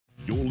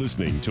You're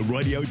listening to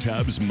Radio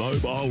Tab's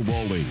Mobile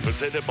Rolling,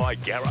 presented by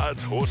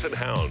Garrard's Horse and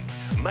Hound,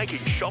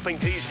 making shopping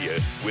easier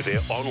with their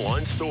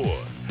online store.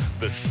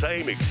 The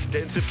same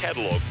extensive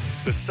catalogue,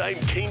 the same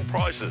keen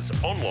prices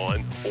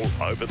online or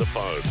over the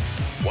phone.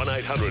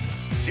 1800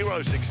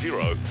 060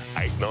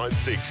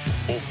 896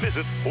 or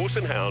visit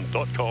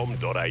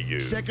horseandhound.com.au.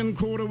 Second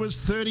quarter was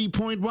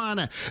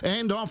 30.1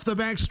 and off the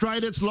back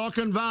straight it's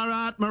Lochinvar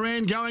Art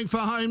Moran going for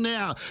home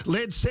now.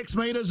 Led 6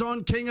 metres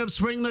on King of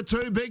Swing. The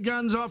two big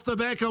guns off the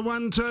back are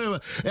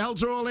 1-2.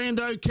 Elter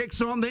Orlando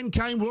kicks on, then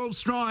came Wolf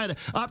Stride.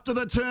 Up to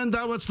the turn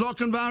though it's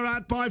Lochinvar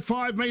Art by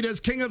 5 metres.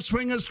 King of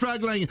Swing is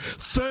struggling.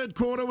 Third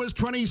quarter was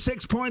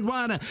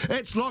 26.1.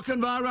 It's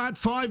Lochinvar Art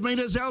 5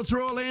 metres.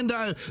 Elter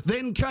Orlando.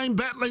 Then came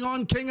battling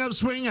on King of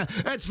Swing.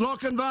 It's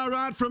Lochinvar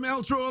Art from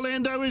Elter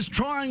Orlando is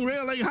trying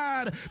really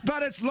hard,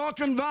 but it's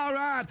Lochinvar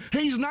Art.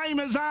 His name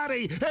is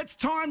Artie. It's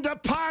time to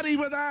party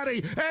with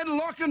Artie. And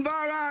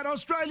Lochinvar Art,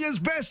 Australia's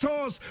best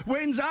horse,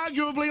 wins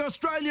arguably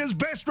Australia's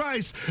best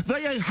race,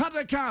 the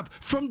Hunter Cup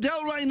from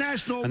Delray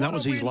National. And that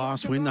was his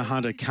last win, the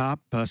Hunter Cup.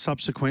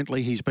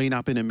 Subsequently, he's been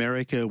up in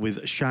America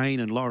with Shane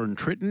and Lauren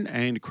Tritton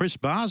and Chris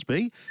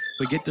Barsby.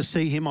 We get to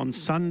see him on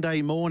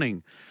Sunday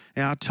morning,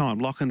 our time,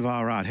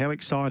 Lochinvar Art. How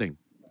exciting.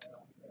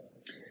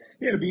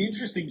 Yeah, it'll be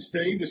interesting,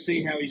 Steve, to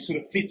see how he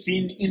sort of fits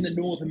in the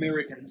North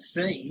American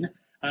scene.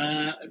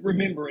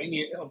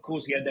 Remembering, of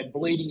course, he had that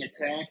bleeding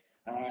attack.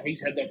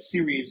 He's had that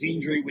serious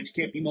injury which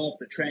kept him off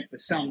the track for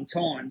some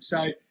time.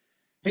 So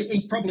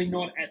he's probably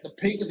not at the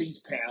peak of his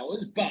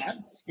powers, but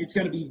it's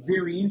going to be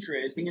very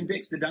interesting. And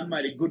Dexter Dunn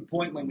made a good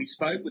point when we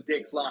spoke with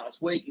Dex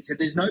last week. He said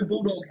there's no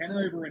Bulldog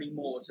Hanover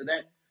anymore, so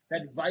that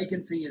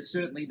vacancy is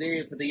certainly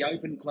there for the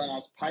open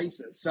class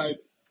pacers. So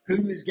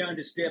who is going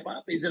to step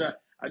up? Is it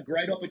a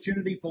great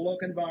opportunity for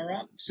Lochinvar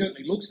Art?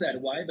 Certainly looks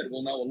that way, but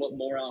we'll know a lot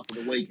more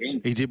after the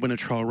weekend. He did win a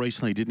trial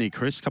recently, didn't he,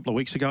 Chris? A couple of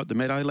weeks ago at the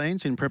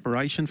Meadowlands in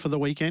preparation for the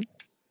weekend?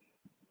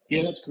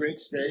 Yeah, that's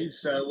correct, Steve.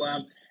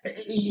 So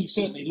he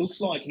certainly looks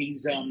like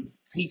he's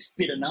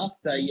fit enough.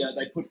 They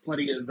put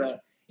plenty of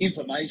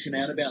information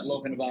out about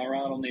Lochinvar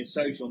Art on their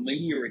social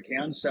media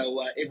accounts,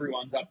 so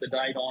everyone's up to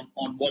date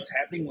on what's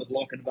happening with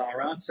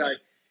Lochinvar Art. So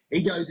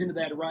he goes into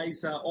that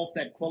race off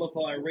that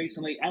qualifier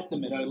recently at the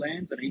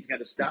Meadowlands, and he's going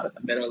to start at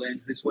the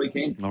Meadowlands this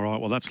weekend. All right,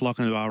 well, that's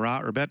Lochinvar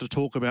Art. We're about to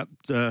talk about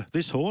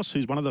this horse,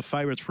 who's one of the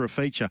favourites for a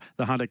feature,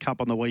 the Hunter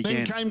Cup on the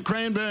weekend. Then came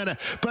Cranbourne,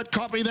 but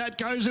Copy That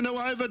goes into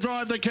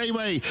overdrive, the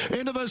Kiwi.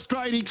 Into the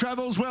straight, he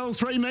travels well,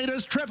 3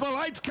 metres.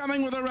 Triple Eight's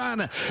coming with a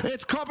run.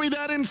 It's Copy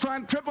That in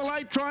front. Triple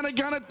Eight trying to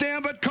gun it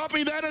down, but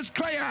Copy That is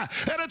clear.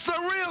 And it's the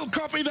real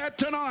Copy That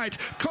tonight.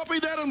 Copy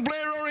That and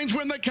Blair Orange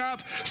win the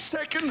Cup.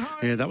 Second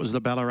home. Yeah, that was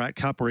the Ballarat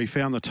Cup where he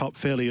found the top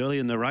fairly early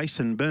in the race.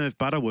 And Merv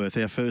Butterworth,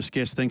 our first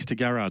guest, thanks to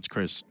Garrard's,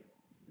 Chris.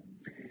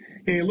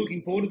 Yeah,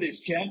 looking forward to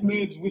this chat.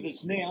 Merv's with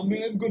us now.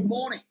 Merv, good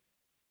morning.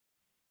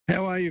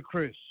 How are you,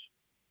 Chris?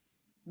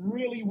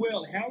 Really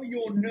well. How are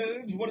your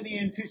nerves? What are the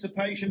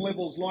anticipation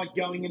levels like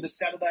going into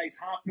Saturday's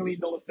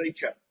 $500,000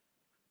 feature?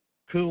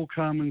 Cool,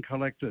 calm and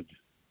collected.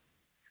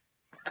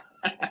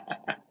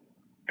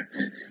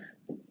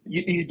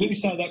 You do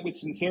say that with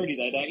sincerity,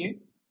 though, don't you?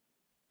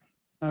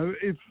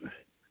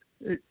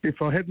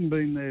 If I hadn't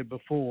been there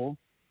before,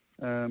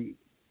 I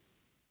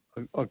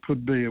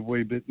could be a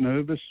wee bit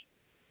nervous,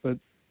 but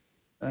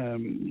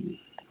no,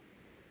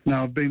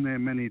 I've been there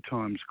many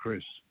times,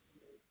 Chris.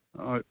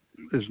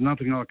 There's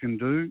nothing I can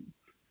do.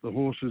 The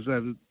horse is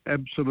at an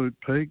absolute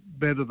peak,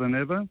 better than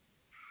ever.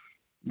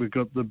 We've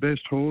got the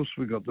best horse,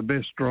 we've got the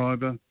best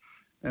driver,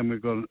 and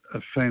we've got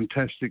a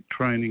fantastic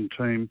training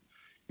team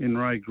in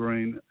Ray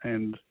Green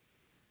and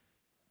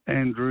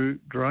Andrew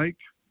Drake,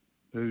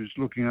 who's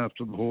looking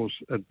after the horse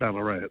at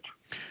Ballarat.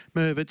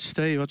 Merv, it's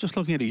Steve. I was just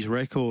looking at his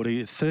record. He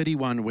had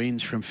 31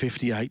 wins from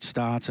 58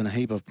 starts and a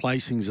heap of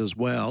placings as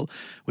well.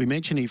 We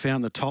mentioned he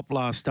found the top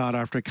last start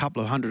after a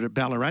couple of hundred at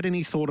Ballarat.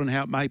 Any thought on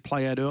how it may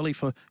play out early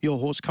for your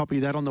horse, Copy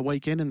That, on the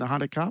weekend in the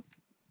Hunter Cup?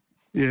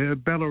 Yeah,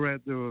 at Ballarat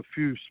there were a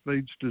few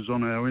speedsters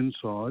on our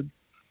inside,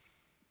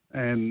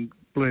 and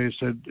Blair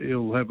said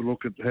he'll have a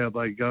look at how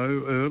they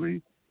go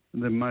early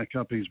and then make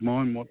up his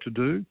mind what to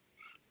do.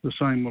 The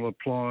same will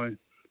apply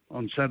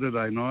on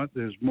Saturday night.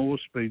 There's more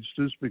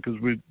speedsters because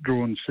we're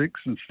drawing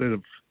 6 instead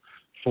of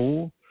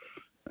 4.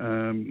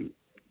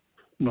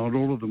 Not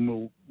all of them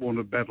will want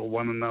to battle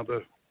one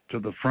another to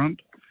the front.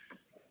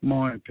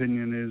 My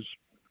opinion is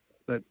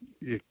that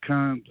you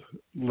can't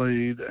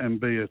lead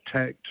and be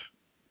attacked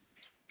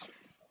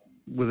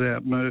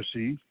without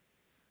mercy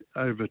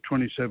over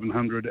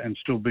 2,700 and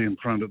still be in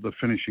front of the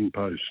finishing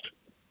post.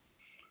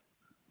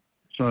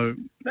 So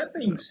that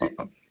being said,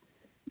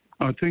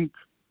 I think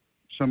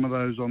some of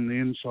those on the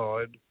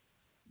inside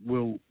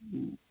will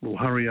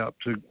hurry up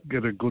to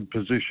get a good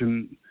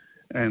position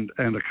and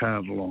a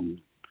card along.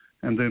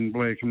 And then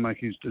Blair can make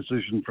his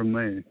decision from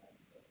there.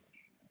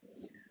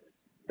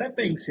 That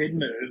being said,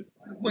 Merv,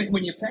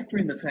 when you factor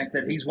in the fact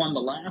that he's won the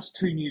last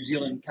 2 New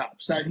Zealand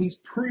Cups, so he's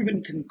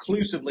proven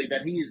conclusively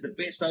that he is the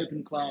best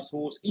open class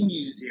horse in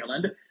New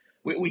Zealand.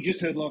 We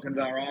just heard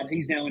Lochinvar Art.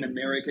 He's now in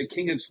America.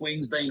 King of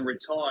Swing's been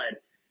retired.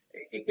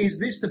 Is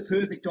this the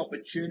perfect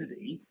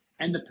opportunity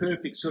and the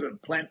perfect sort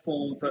of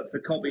platform for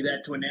Copy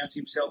That to announce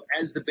himself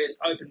as the best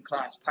open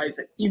class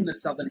pacer in the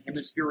Southern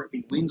Hemisphere if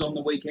he wins on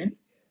the weekend?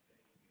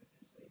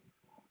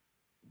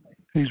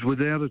 He's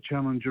without a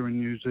challenger in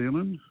New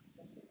Zealand.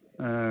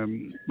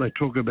 They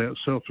talk about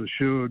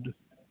self-assured.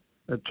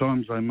 At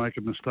times they make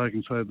a mistake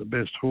and say the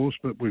best horse,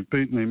 but we've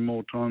beaten him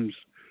more times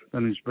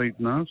than he's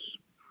beaten us.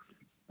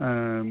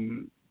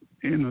 In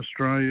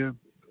Australia,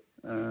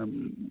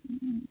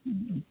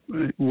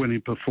 when he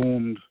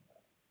performed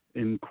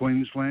in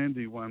Queensland,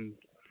 he won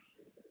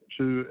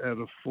 2 out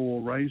of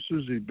 4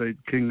 races. He beat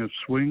King of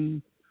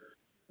Swing.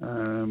 He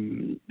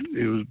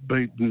was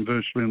beaten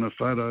virtually in a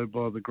photo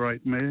by the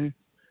great mare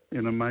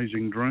in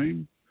Amazing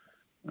Dream.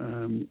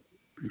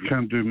 He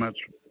can't do much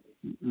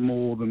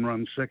more than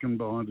run second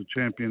behind a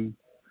champion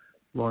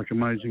like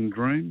Amazing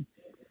Dream.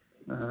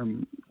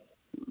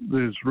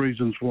 There's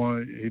reasons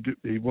why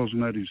he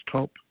wasn't at his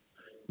top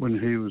when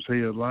he was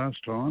here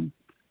last time.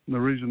 And the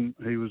reason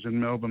he was in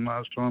Melbourne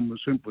last time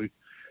was simply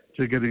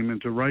to get him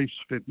into race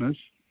fitness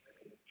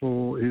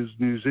for his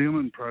New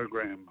Zealand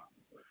program.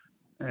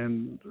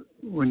 And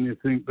when you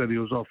think that he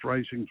was off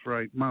racing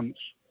for 8 months,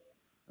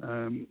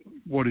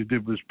 what he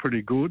did was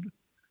pretty good.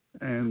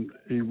 And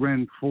he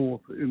ran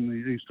 4th in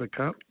the Easter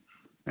Cup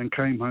and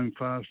came home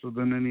faster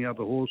than any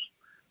other horse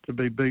to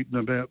be beaten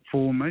about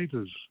 4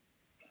 metres.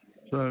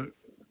 So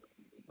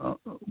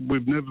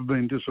we've never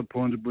been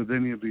disappointed with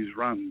any of his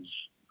runs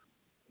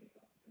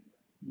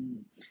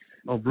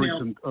of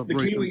recent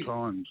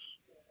times.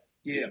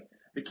 Yeah,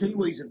 the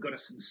Kiwis have got a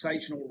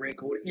sensational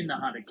record in the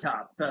Hunter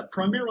Cup.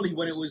 Primarily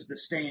when it was the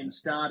stand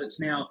start, it's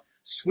now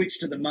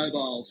switched to the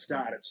mobile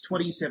start. It's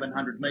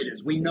 2,700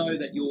 metres. We know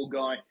that your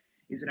guy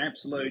is an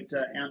absolute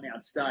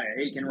out-and-out stayer.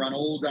 He can run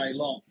all day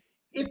long.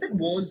 If it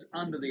was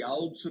under the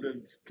old sort of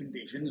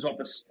conditions of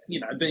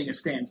being a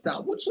stand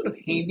start, what sort of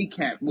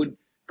handicap would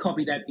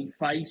Copy That be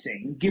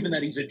facing, given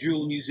that he's a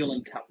dual New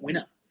Zealand Cup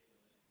winner?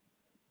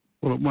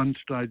 Well, at one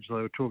stage they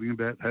were talking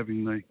about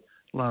having the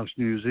last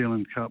New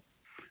Zealand Cup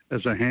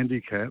as a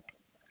handicap,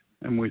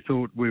 and we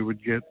thought we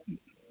would get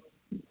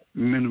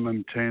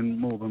minimum 10,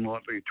 more than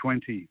likely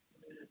 20.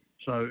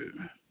 So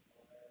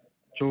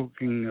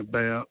talking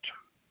about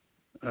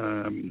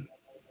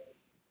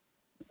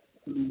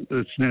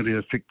it's nearly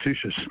a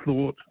fictitious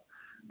thought.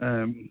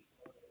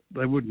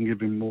 They wouldn't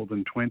give him more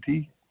than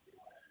 20.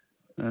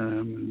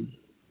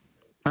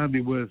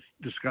 Hardly worth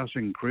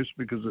discussing, Chris,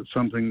 because it's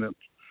something that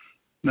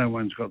no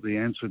one's got the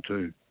answer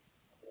to.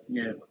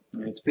 Yeah,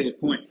 it's a fair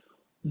point.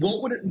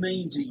 What would it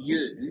mean to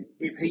you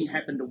if he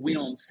happened to win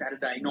on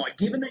Saturday night?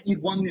 Given that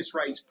you'd won this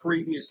race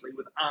previously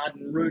with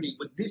Arden Rooney,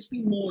 would this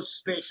be more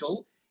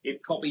special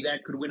if Copy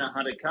That could win a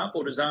Hunter Cup,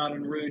 or does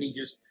Arden Rooney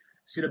just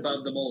sit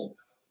above them all?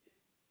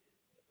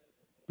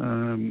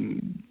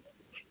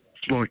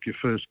 It's like your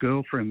first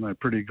girlfriend. They're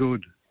pretty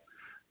good.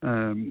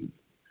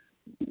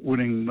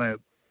 Winning that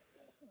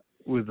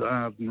with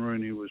Arden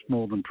Rooney was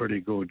more than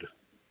pretty good.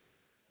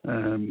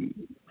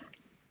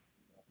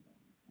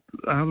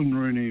 Arden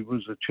Rooney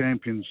was a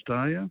champion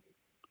stayer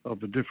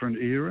of a different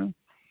era.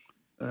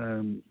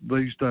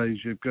 These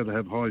days you've got to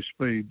have high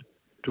speed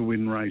to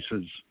win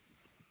races,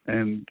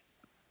 and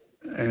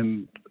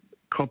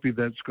Copy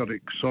That's got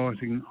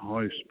exciting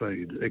high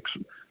speed,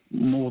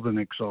 more than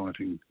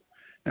exciting,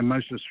 and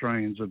most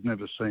Australians have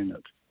never seen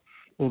it.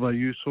 Although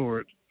you saw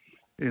it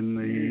in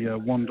the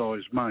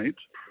Wandai's Mate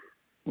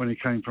when he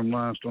came from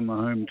last on the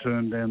home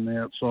turn down the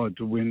outside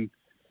to win,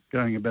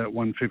 going about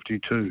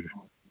 152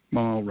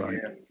 mile rate.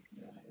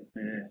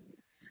 Yeah.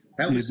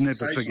 That was never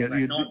sensational forget,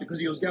 that night because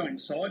he was going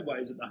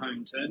sideways at the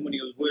home turn when he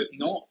was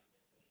working off.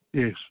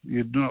 Yes,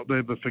 you'd not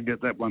ever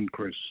forget that one,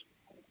 Chris.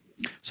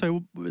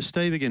 So,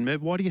 Steve again, Mev,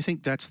 why do you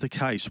think that's the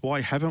case?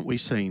 Why haven't we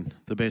seen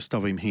the best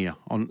of him here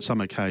on some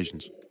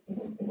occasions?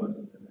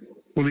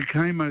 Well, he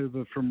came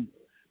over from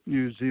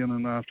New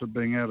Zealand after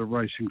being out of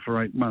racing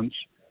for 8 months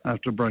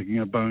after breaking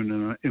a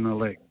bone in a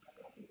leg.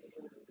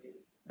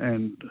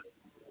 And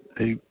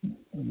he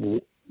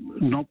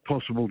not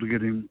possible to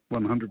get him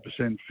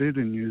 100% fit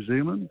in New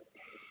Zealand.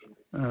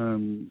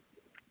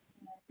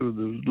 With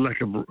the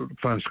lack of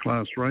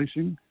first-class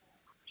racing.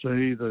 So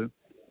either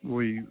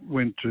we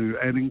went to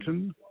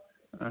Addington.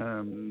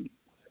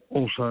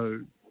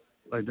 Also,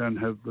 they don't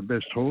have the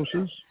best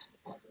horses.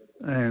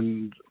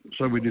 And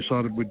so we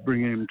decided we'd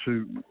bring him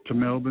to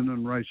Melbourne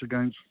and race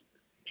against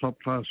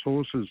top-class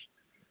horses,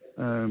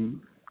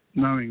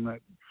 knowing that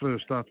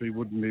first up he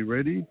wouldn't be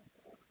ready.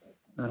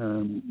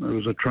 It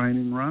was a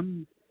training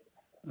run.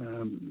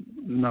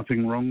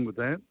 Nothing wrong with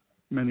that.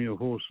 Many a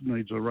horse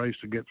needs a race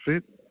to get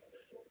fit.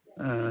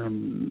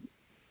 In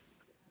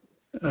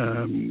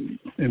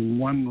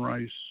one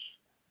race,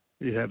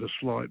 he had a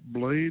slight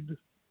bleed.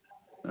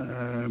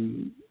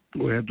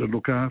 We had to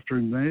look after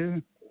him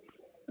there.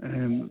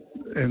 And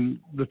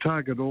the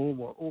target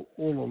all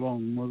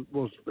along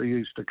was the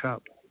Easter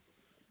Cup.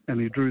 And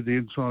he drew the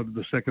inside of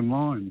the second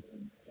line.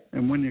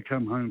 And when you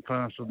come home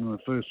faster than the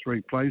first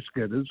 3 place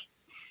getters,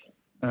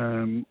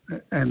 and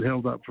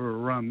held up for a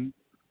run,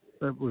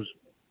 that was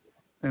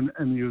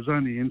and he was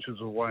only inches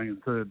away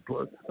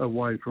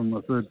away from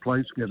the third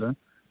place getter.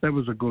 That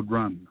was a good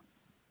run.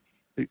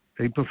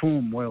 He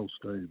performed well,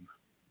 Steve.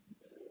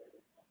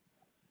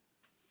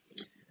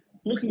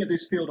 Looking at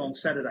this field on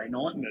Saturday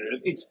night,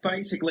 Merv, it's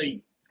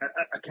basically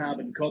a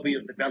carbon copy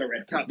of the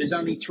Ballarat Cup. There's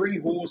only 3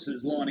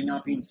 horses lining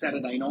up in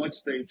Saturday night's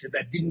feature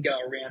that didn't go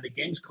around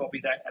against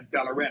Copy That at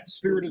Ballarat.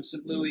 Spirit of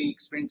St. Louis,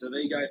 Expensive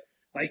Ego,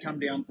 they come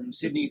down from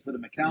Sydney for the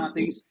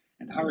McCarthys,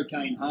 and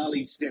Hurricane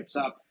Harley steps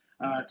up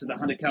to the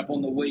Hunter Cup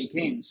on the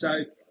weekend.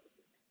 So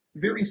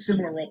very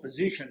similar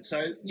opposition.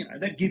 So,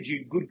 that gives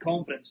you good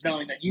confidence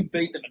knowing that you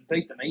beat them and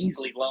beat them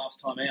easily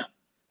last time out.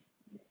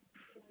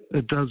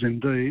 It does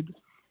indeed.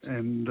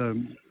 And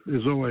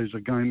there's always a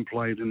game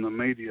played in the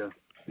media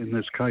in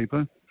this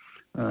caper.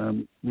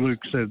 Luke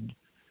said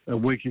a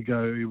week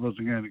ago he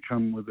wasn't going to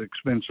come with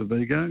Expensive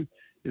Ego.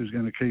 He was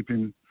going to keep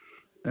him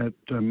at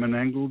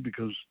Menangle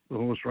because the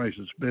horse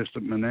races best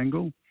at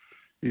Menangle.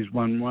 He's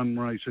won 1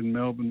 race in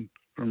Melbourne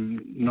from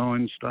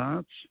 9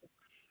 starts.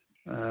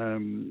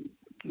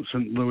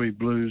 St. Louis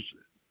Blues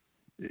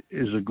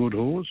is a good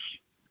horse.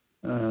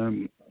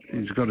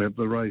 He's got to have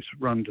the race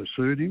run to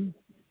suit him,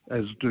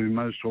 as do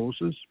most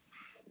horses.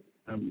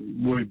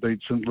 We beat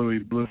St. Louis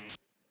Blues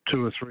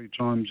 2 or 3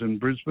 times in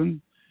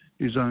Brisbane.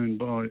 He's owned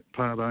by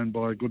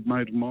a good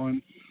mate of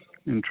mine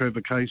in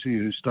Trevor Casey,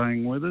 who's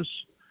staying with us.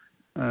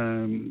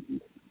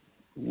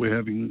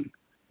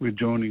 We're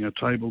joining a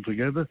table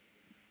together.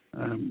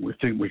 We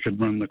think we could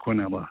run the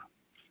Quinella.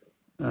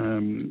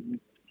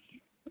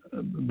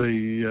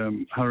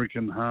 The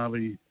Hurricane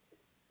Harley,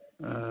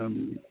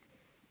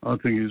 I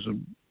think, is a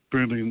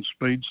brilliant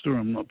speedster.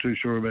 I'm not too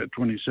sure about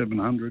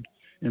 2,700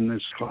 in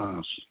this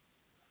class.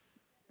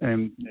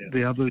 And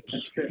the others,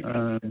 if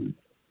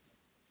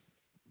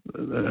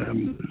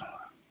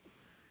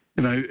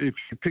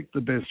you pick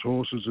the best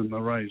horses in the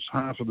race,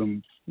 half of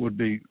them would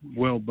be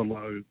well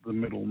below the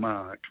middle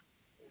mark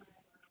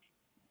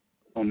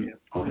on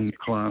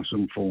class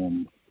and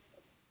form.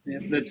 Yeah,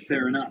 that's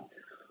fair enough.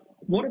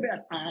 What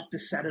about after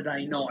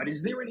Saturday night?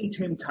 Is there any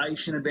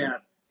temptation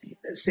about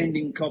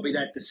sending Copy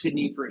That to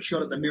Sydney for a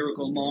shot at the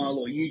Miracle Mile,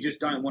 or you just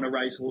don't want to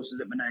race horses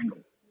at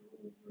Menangle?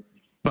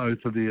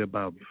 Both of the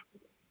above.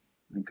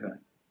 Okay.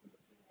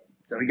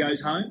 So he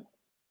goes home?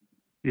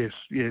 Yes.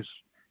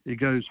 He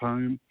goes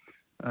home.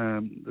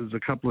 There's a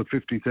couple of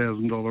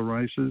 $50,000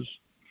 races.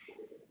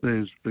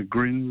 There's the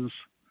Grins,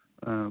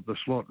 the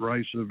slot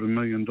race of $1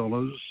 million,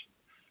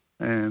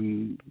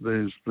 and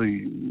there's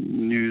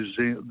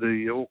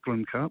the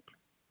Auckland Cup,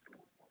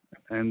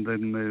 and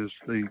then there's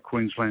the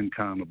Queensland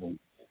Carnival.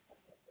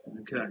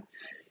 Okay.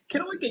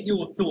 Can I get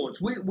your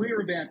thoughts?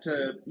 We're about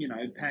to,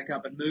 pack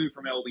up and move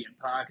from Albion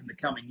Park in the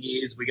coming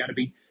years. We're going to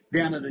be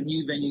down at a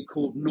new venue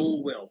called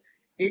Norwell.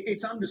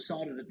 It's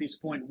undecided at this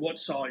point what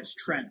size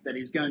track that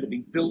is going to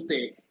be built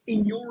there.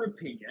 In your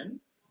opinion,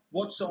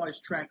 what size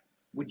track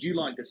would you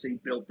like to see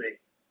built there?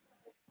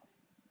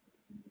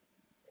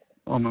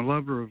 I'm a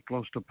lover of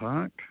Gloucester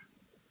Park.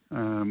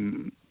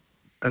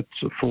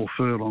 It's a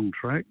 4-furlong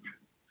track.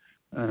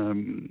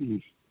 I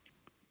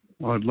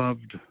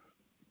loved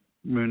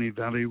Moonee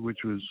Valley, which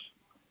was,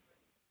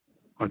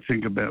 I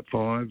think, about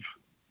 5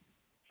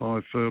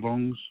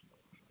 furlongs.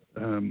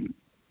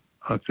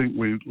 I think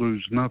we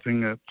lose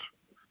nothing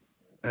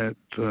at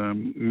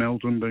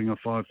Melton being a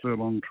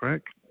 5-furlong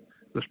track.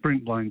 The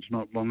sprint lane's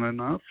not long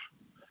enough.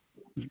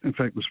 In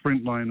fact, the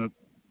sprint lane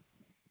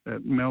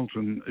at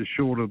Melton is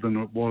shorter than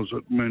it was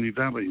at Moonee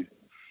Valley.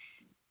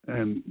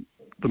 And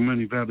the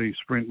Moonee Valley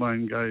sprint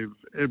lane gave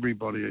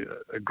everybody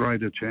a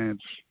greater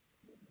chance.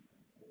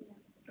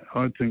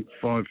 I think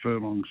 5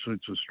 furlongs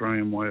suits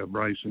Australian way of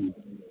racing.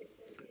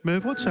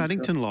 Merv, what's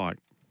Addington like?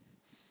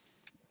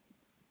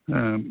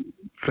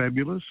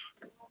 Fabulous.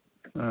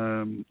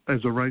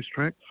 As a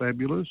racetrack,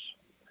 fabulous.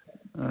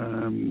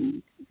 I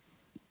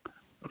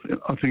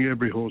think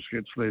every horse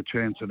gets their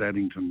chance at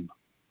Addington.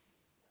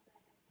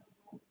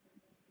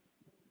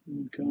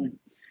 Okay.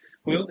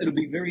 Well, it'll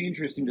be very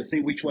interesting to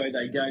see which way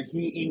they go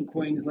here in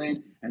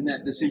Queensland, and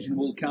that decision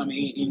will come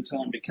in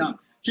time to come.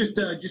 Just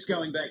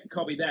going back,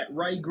 Copy That.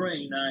 Ray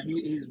Green,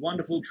 he's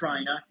wonderful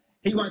trainer.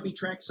 He won't be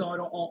trackside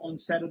on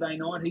Saturday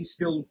night. He's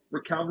still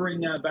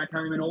recovering back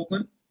home in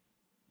Auckland.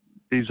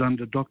 He's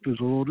under doctor's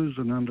orders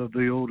and under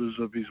the orders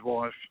of his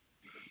wife.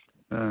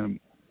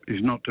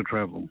 He's not to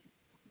travel,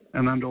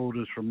 and under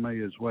orders from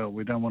me as well.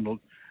 We don't want to.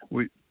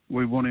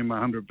 We want him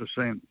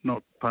 100%,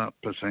 not part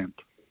percent.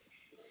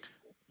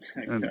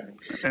 Okay.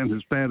 And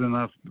it's bad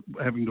enough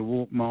having to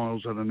walk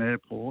miles at an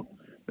airport,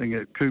 then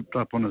get cooped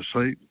up on a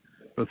seat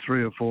for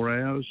 3 or 4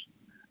 hours.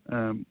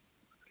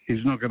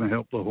 He's not going to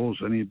help the horse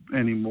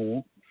any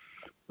more.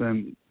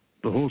 Then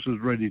the horse is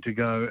ready to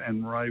go,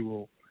 and Ray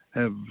will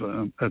have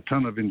a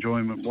ton of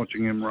enjoyment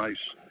watching him race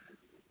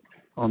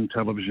on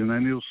television,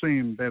 and you'll see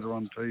him better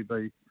on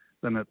TV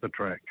than at the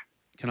track.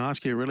 Can I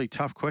ask you a really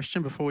tough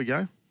question before we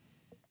go?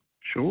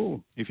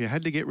 Sure. If you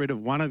had to get rid of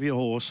one of your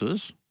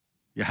horses,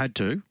 you had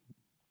to,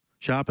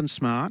 Sharp and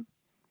Smart,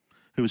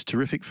 who was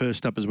terrific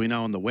first up, as we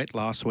know, on the wet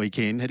last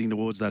weekend, heading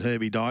towards that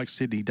Herbie Dykes,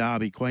 Sydney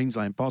Derby,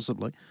 Queensland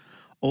possibly,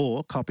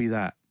 or Copy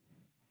That?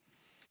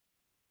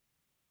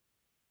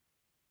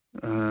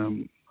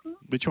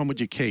 Which one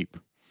would you keep?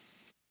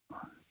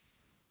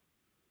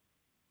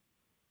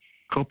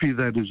 Copy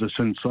That is a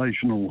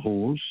sensational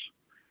horse.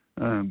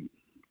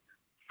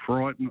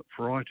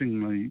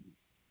 Frighteningly,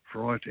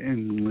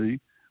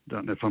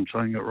 don't know if I'm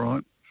saying it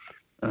right,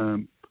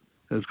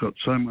 has got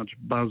so much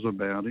buzz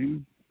about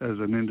him as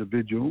an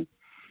individual.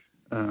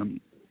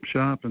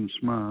 Sharp and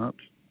Smart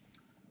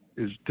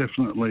is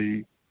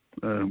definitely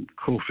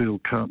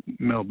Caulfield Cup,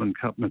 Melbourne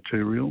Cup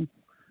material.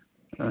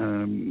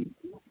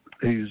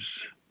 He's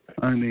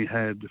only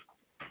had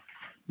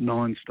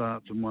 9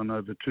 starts and won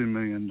over $2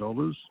 million.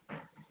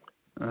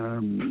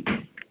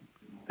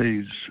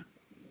 He's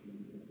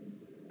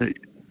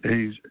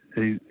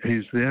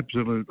the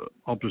absolute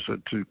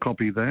opposite to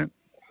Copy That.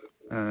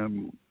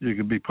 You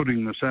could be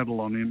putting the saddle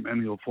on him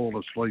and he'll fall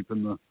asleep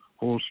in the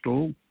horse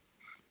stall.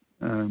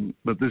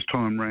 But this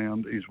time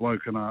round, he's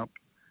woken up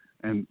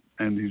and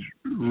he's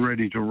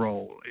ready to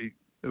roll.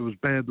 It was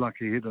bad luck.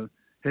 He hit a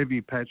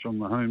heavy patch on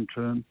the home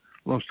turn,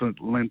 lost a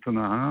length and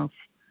a half,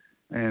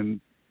 and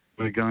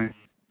we're going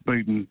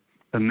beaten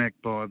a neck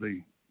by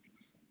the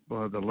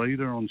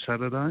leader on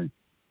Saturday.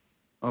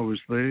 I was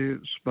there,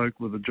 spoke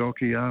with the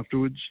jockey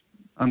afterwards,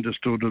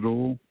 understood it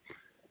all.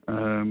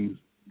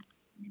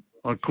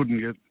 I couldn't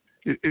get...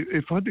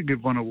 If I had to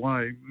give one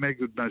away, Meg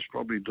would most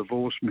probably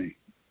divorce me.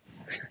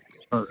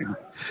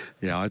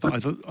 Yeah, I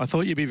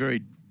thought you'd be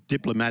very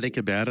diplomatic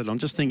about it. I'm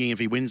just thinking if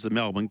he wins the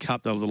Melbourne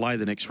Cup, they'll delay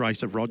the next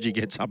race if Roger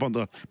gets up on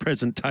the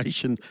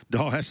presentation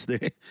dais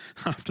there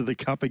after the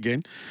Cup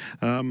again.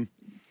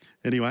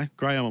 Anyway,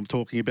 Graham I'm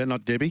talking about,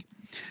 not Debbie.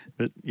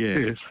 But, yeah,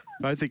 yes.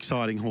 Both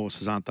exciting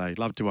horses, aren't they?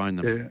 Love to own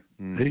them.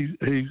 Yeah,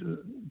 he's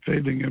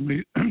feeding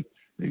him.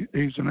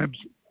 He's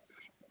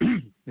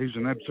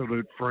an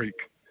absolute freak.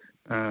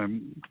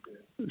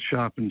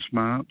 Sharp and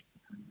Smart.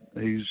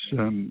 He's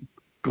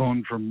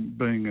gone from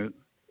being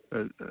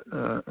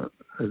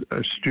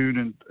a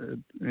student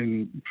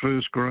in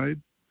first grade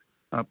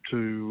up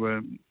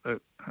to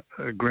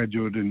a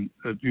graduate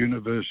at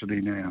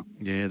university now.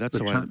 Yeah, that's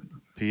the way it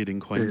appeared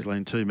in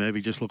Queensland too, Merv.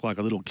 He just looked like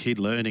a little kid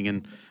learning,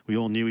 and we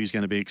all knew he was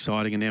going to be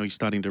exciting, and now he's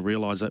starting to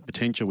realise that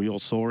potential we all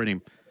saw in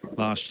him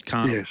last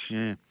carnival. Yes.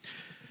 Yeah.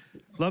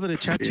 Lovely to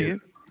chat to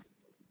you.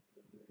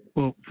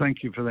 Well,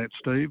 thank you for that,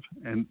 Steve,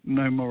 and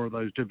no more of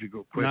those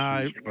difficult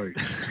questions. No,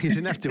 you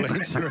didn't have to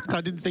answer it.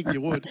 I didn't think you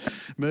would.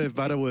 Merv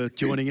Butterworth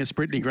joining us.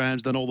 Brittany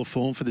Graham's done all the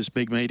form for this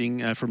big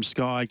meeting from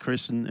Sky.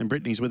 Chris and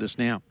Brittany's with us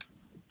now.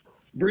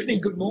 Brittany,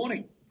 good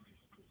morning.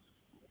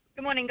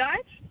 Good morning,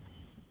 guys.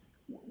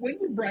 When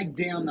you break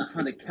down the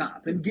Hunter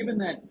Cup, and given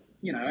that,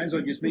 you know, as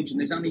I just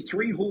mentioned, there's only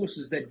 3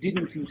 horses that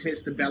didn't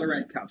contest the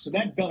Ballarat Cup, so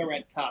that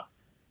Ballarat Cup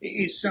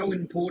is so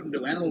important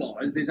to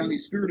analyse. There's only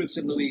Spirit of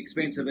St. Louis,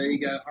 Expensive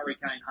Ego,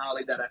 Hurricane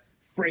Harley that are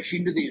fresh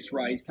into this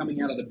race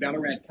coming out of the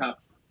Ballarat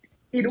Cup.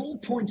 It all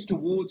points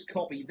towards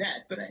Copy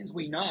That, but as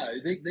we know,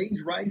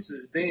 these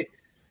races, they're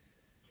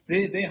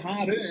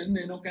hard-earned.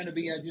 They're not going to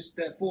be just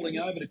falling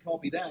over to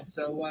Copy That,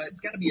 so it's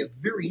going to be a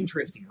very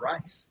interesting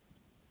race.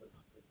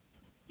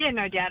 Yeah,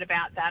 no doubt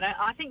about that.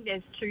 I think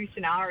there's 2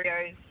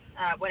 scenarios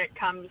when it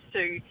comes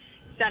to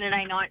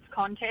Saturday night's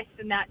contest,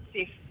 and that's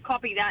if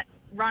Copy That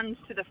runs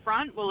to the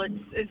front, well, it's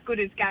as good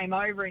as game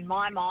over in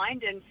my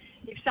mind, and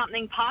if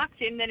something parks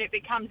him, then it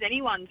becomes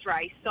anyone's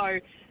race. So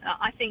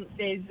I think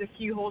there's a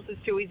few horses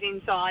to his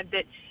inside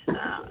that,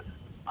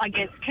 I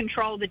guess,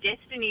 control the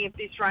destiny of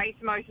this race,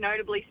 most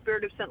notably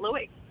Spirit of St.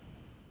 Louis.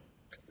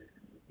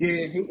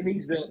 Yeah,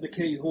 he's the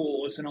key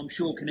horse, and I'm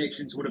sure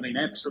Connections would have been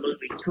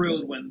absolutely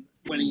thrilled when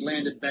he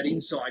landed that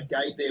inside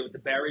gate there with the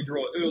barrier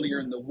draw earlier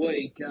in the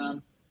week.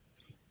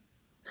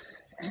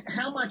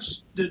 How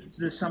much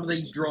do some of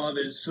these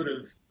drivers sort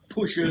of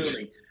push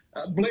early?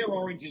 Blair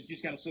Orange is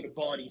just going to sort of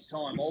bide his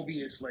time,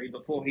 obviously,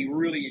 before he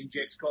really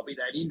injects Copy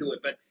That into it.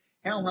 But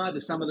how hard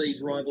do some of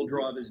these rival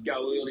drivers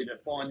go early to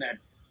find that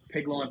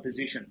pegline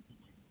position?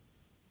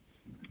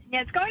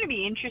 Yeah, it's going to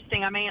be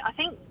interesting. I mean, I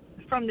think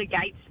from the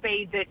gate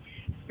speed that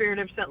Spirit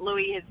of St.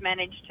 Louis has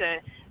managed to,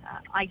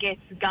 I guess,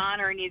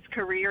 garner in his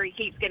career, he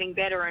keeps getting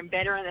better and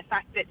better. And the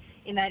fact that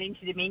in that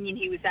Inter-Dominion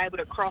he was able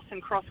to cross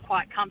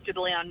quite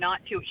comfortably on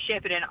night 2 at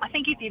Shepparton. I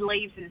think if he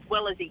leaves as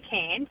well as he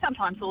can,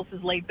 sometimes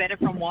horses leave better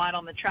from wide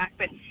on the track,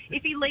 but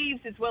if he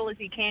leaves as well as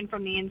he can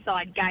from the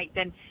inside gate,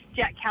 then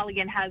Jack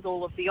Callaghan has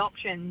all of the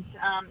options.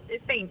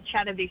 There's been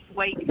chatter this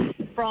week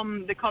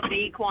from the Cobbett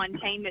Equine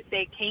team that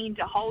they're keen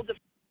to hold the,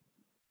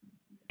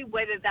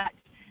 whether that's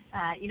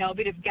a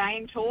bit of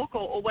game talk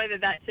or whether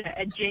that's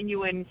a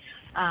genuine,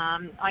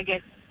 I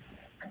guess,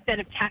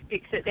 set of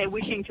tactics that they're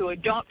wishing to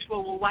adopt.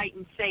 Well, we'll wait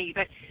and see.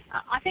 But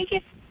I think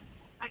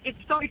it's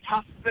so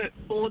tough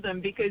for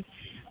them because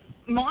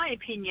my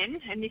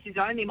opinion, and this is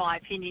only my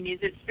opinion,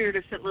 is that Spirit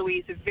of St.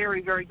 Louis is a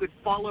very, very good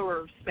follower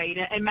of speed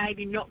and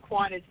maybe not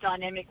quite as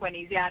dynamic when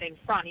he's out in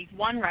front. He's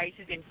won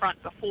races in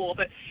front before,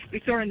 but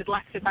we saw in the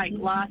Black Debate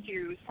last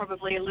year he was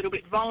probably a little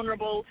bit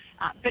vulnerable.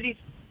 But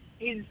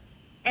his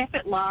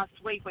effort last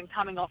week when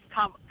coming off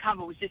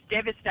cover was just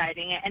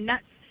devastating, and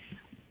that's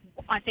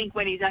I think,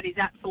 when he's at his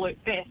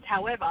absolute best.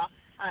 However,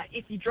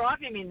 if you drive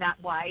him in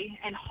that way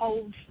and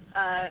hold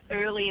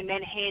early and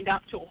then hand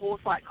up to a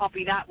horse like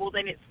Copy That, well,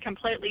 then it's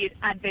completely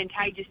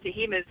advantageous to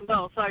him as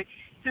well. So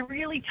it's a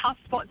really tough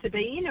spot to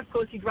be in. Of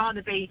course, you'd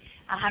rather be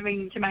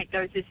having to make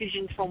those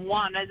decisions from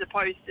 1 as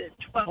opposed to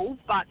 12.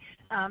 But,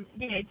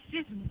 it's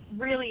just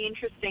really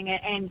interesting.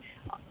 And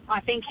I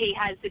think he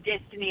has the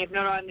destiny of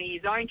not only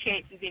his own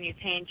chances in his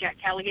hand, Jack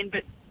Callaghan,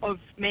 but of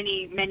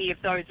many, many of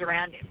those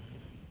around him.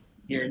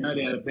 Yeah, no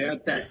doubt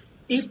about that.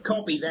 If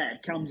Copy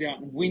That comes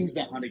out and wins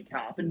the Hunter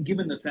Cup, and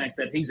given the fact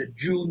that he's a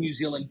dual New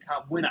Zealand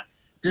Cup winner,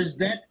 does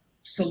that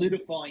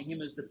solidify him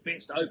as the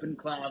best open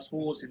class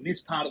horse in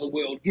this part of the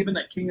world, given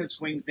that King of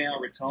Swing's now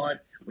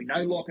retired? We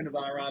know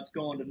Lochinvar's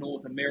gone to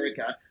North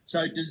America.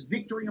 So does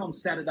victory on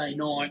Saturday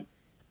night,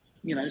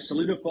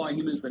 solidify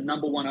him as the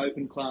number 1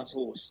 open class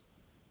horse?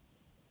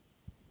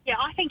 Yeah,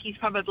 I think he's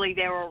probably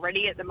there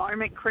already at the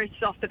moment, Chris,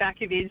 off the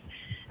back of his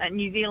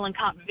New Zealand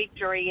Cup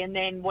victory, and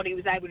then what he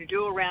was able to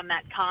do around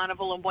that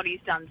carnival and what he's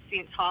done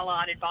since,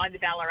 highlighted by the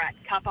Ballarat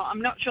Cup.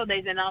 I'm not sure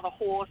there's another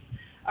horse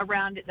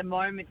around at the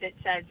moment that's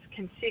as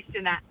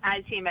consistent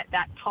as him at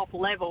that top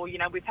level.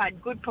 We've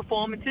had good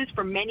performances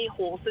from many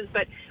horses,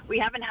 but we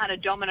haven't had a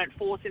dominant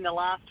force in the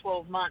last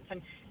 12 months,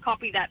 and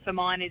Copy That for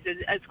mine is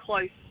as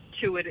close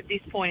to it at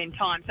this point in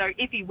time. So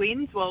if he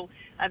wins, well,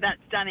 that's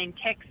done in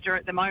texture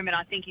at the moment.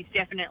 I think he's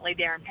definitely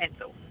there in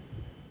pencil.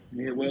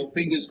 Yeah, well,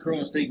 fingers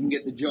crossed he can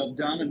get the job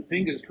done, and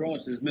fingers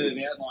crossed, as Merv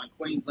outlined,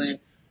 Queensland,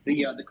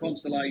 the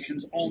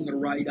Constellations on the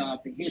radar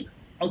for him.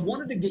 I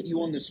wanted to get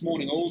you on this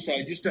morning also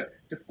just to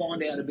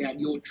find out about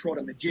your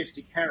trotter,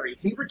 Majestic Harry.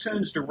 He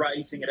returns to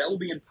racing at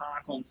Albion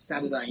Park on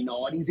Saturday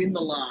night. He's in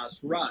the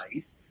last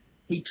race.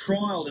 He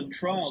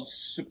trialled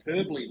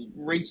superbly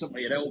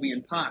recently at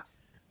Albion Park.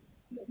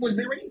 Was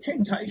there any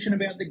temptation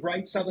about the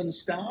Great Southern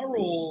Star,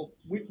 or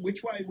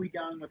which way are we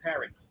going with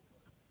Harry?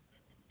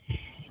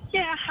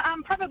 Yeah,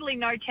 probably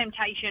no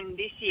temptation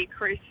this year,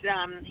 Chris.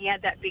 He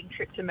had that big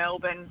trip to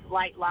Melbourne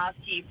late last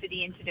year for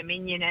the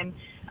Inter-Dominion, and,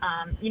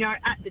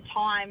 at the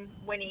time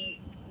when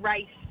he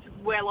raced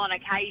well on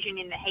occasion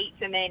in the heats,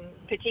 and then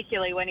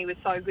particularly when he was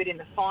so good in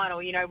the final,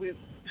 we were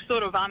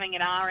sort of umming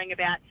and ahhing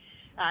about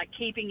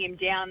keeping him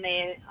down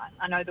there.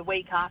 I know the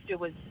week after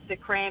was the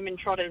Cranbourne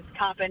Trotters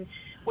Cup, and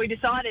we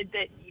decided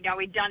that,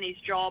 he'd done his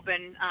job,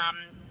 and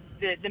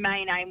the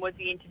main aim was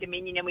the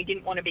Inter-Dominion, and we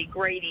didn't want to be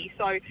greedy.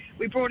 So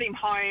we brought him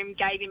home,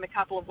 gave him a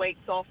couple of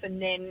weeks off,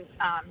 and then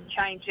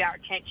changed our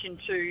attention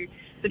to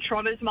the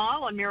Trotters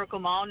Mile on Miracle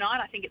Mile night.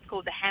 I think it's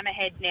called the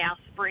Hammerhead now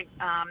Sprint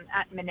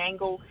at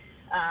Menangle.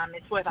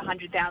 It's worth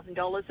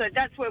 $100,000. So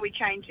that's where we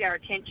changed our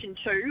attention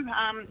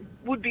to.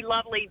 Would be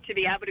lovely to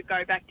be able to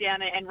go back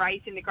down and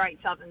race in the Great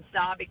Southern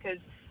Star, because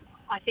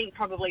I think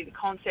probably the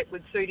concept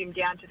would suit him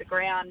down to the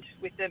ground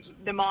with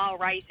the mile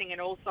racing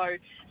and also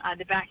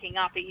the backing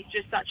up. He's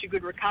just such a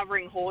good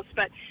recovering horse.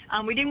 But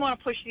we didn't want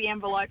to push the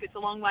envelope. It's a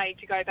long way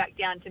to go back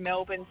down to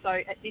Melbourne. So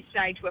at this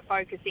stage, we're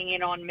focusing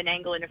in on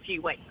Menangle in a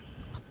few weeks.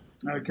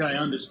 Okay,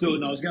 understood.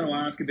 And I was going to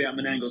ask about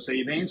Menangle. So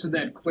you've answered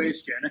that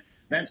question.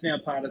 That's now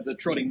part of the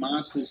Trotting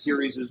Masters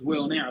series as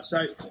well now.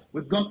 So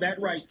we've got that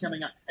race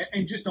coming up.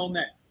 And just on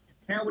that,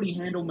 how would he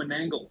handle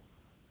Menangle?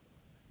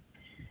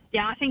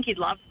 Yeah, I think he'd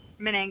love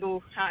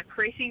Menangle,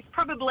 Chris. He's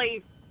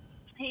probably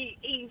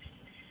he's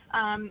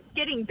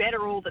getting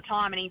better all the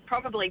time, and he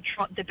probably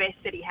trot the best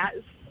that he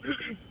has.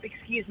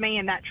 Excuse me,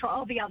 in that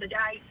trial the other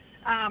day.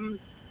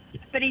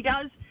 But he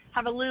does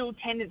have a little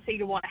tendency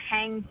to want to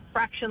hang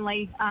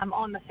fractionally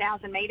on the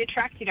 1,000-metre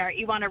track.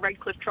 He won a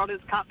Redcliffe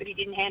Trotters Cup, but he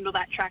didn't handle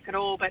that track at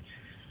all. But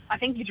I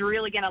think he's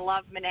really going to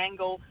love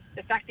Menangle.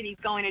 The fact that he's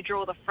going to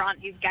draw the front,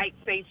 his gate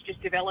speed's just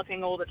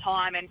developing all the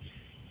time, and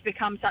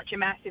become such a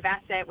massive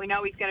asset. We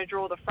know he's going to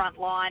draw the front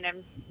line,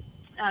 and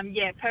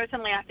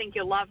personally I think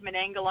you'll love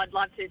Menangle. I'd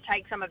love to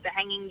take some of the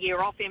hanging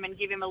gear off him and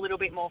give him a little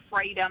bit more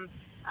freedom.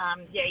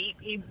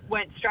 He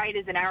went straight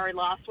as an arrow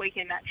last week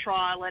in that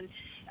trial, and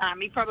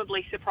he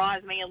probably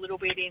surprised me a little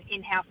bit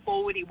in how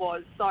forward he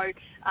was. So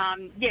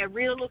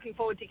really looking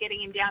forward to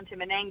getting him down to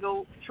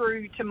Menangle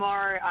through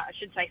tomorrow,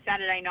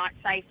 Saturday night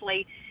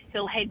safely.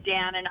 He'll head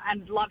down, and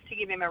I'd love to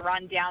give him a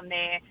run down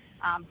there.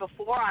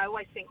 Before, I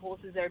always think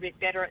horses are a bit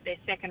better at their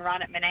second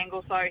run at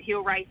Menangle, so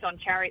he'll race on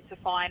Chariots of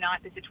Fire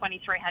night. There's a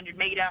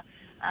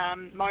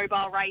 2,300-metre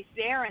mobile race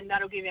there, and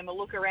that'll give him a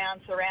look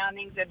around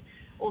surroundings and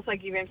also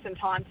give him some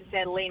time to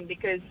settle in,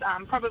 because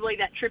probably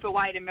that trip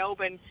away to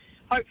Melbourne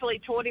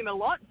hopefully taught him a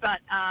lot, but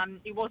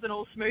it wasn't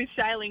all smooth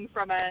sailing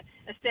from a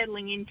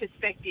settling in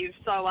perspective,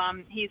 so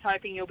he's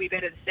hoping he'll be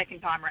better the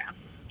second time round.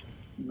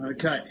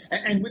 Okay,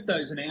 and with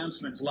those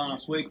announcements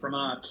last week from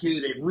RQ,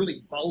 they've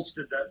really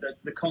bolstered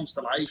the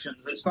constellations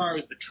as far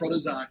as the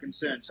trotters are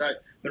concerned. So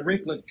the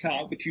Redcliffe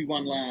Cup, which you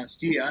won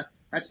last year,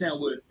 that's now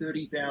worth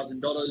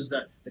 $30,000.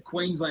 The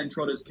Queensland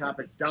Trotters Cup,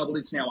 it's doubled.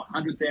 It's now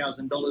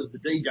 $100,000. The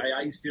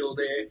DJA's still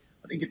there.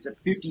 I think it's at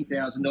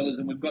 $50,000,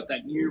 and we've got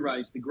that new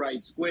race, the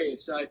Great Square.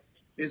 So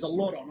there's a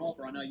lot on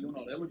offer. I know you're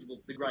not eligible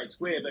for the Great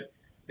Square, but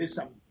there's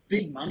some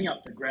big money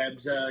up for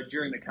grabs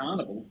during the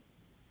carnival.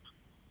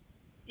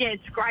 yeah,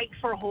 it's great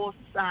for a horse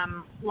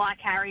like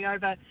Harry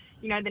over,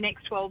 the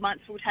next 12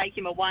 months. We'll take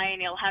him away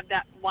and he'll have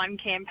that one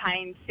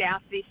campaign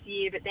south this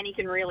year, but then he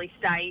can really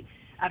stay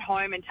at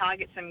home and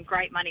target some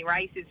great money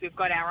races. We've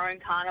got our own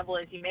carnival,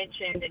 as you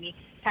mentioned, and he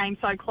came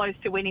so close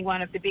to winning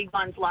one of the big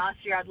ones last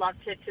year. I'd love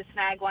to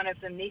snag one of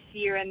them this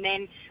year, and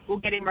then we'll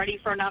get him ready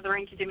for another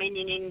Inter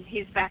Dominion in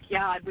his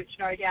backyard, which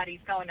no doubt he's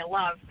going to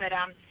love. But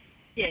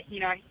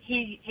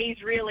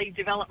he's really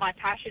developed my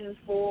passion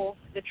for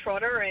the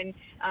trotter, and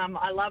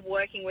I love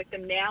working with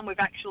them now. And we've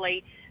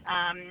actually,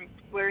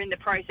 we're in the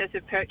process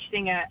of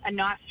purchasing a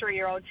nice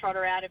 3-year-old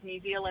trotter out of New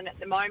Zealand at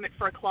the moment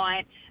for a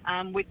client,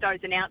 with those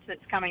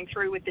announcements coming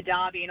through with the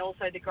Derby and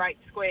also the Great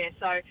Square.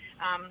 So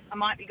I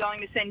might be going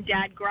to send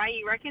Dad Gray,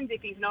 he reckons,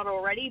 if he's not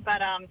already.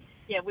 But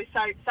with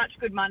such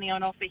good money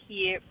on offer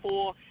here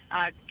for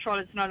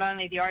trotters, not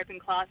only the open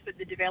class but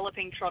the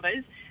developing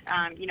trotters,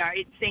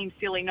 it seems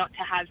silly not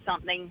to have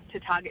something to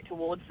target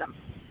towards them.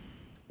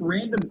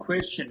 Random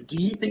question. Do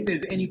you think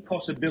there's any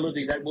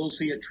possibility that we'll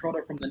see a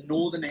trotter from the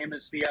Northern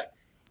Hemisphere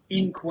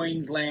in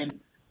Queensland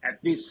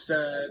at this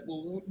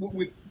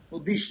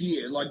this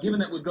year? Like, given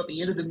that we've got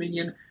the Inter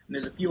Dominion and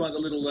there's a few other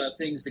little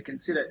things to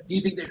consider, do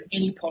you think there's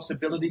any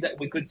possibility that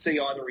we could see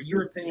either a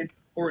European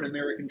or an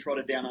American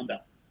trotter down under?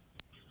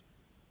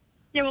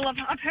 Yeah, well,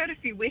 I've heard a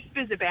few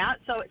whispers about,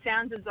 so it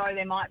sounds as though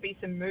there might be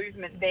some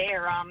movement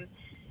there.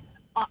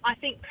 I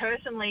think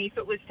personally, if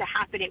it was to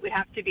happen, it would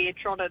have to be a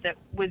trotter that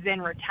was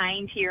then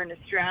retained here in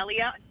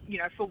Australia.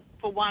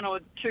 For 1 or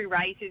 2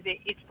 races,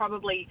 it's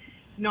probably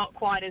not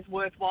quite as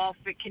worthwhile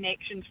for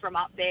connections from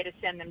up there to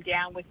send them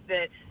down with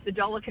the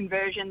dollar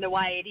conversion the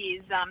way it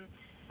is.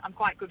 I'm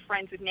quite good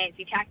friends with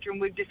Nancy Tactor, and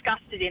we've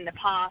discussed it in the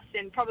past,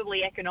 and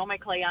probably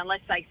economically,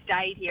 unless they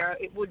stayed here,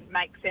 it wouldn't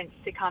make sense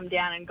to come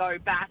down and go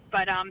back.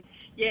 But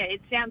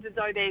it sounds as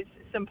though there's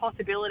some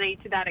possibility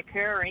to that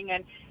occurring,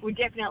 and would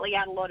definitely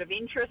add a lot of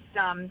interest.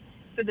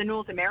 For the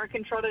North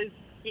American trotters,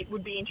 it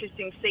would be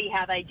interesting to see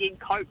how they did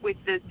cope with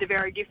the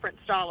very different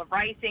style of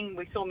racing.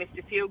 We saw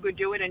Mr. Feelgood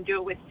do it and do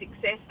it with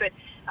success, but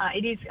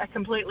it is a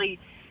completely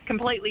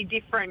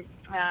different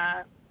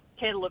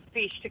kettle of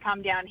fish to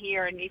come down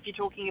here, and if you're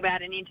talking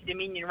about an Inter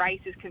Dominion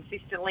races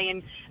consistently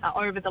and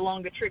over the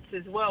longer trips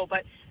as well.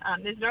 But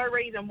there's no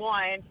reason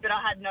why, but I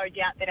had no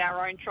doubt that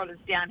our own trotters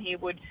down here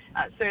would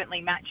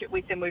certainly match it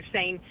with them. We've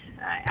seen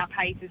our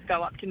paces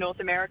go up to North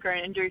America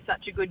and do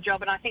such a good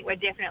job, and I think we're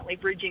definitely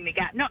bridging the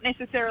gap. Not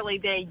necessarily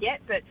there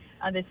yet, but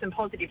there's some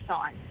positive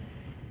signs.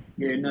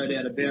 Yeah, no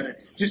doubt about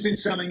it. Just in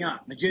summing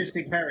up,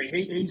 Majestic Harry,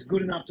 he's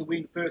good enough to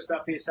win first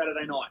up here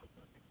Saturday night.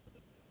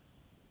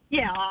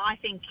 Yeah, I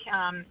think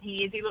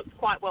he is. He looks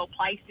quite well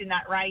placed in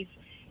that race.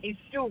 He's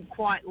still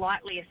quite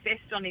lightly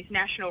assessed on his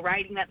national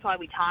rating. That's why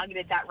we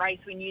targeted that race.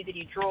 We knew that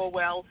he'd draw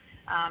well.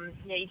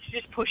 He's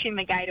just pushing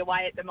the gate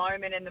away at the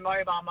moment, and the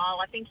Mobile Mile,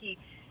 I think he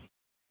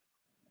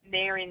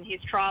there in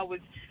his trial was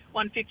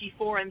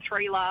 154 and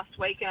 3 last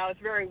week, and I was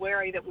very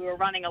wary that we were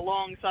running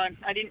along, so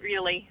I didn't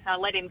really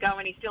let him go,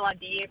 and he still had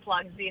the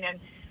earplugs in, and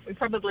we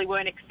probably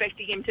weren't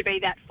expecting him to be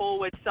that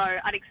forward, so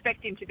I'd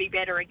expect him to be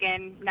better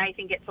again.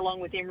 Nathan gets along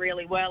with him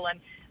really well, and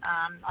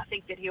I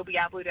think that he'll be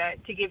able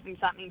to give him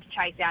something to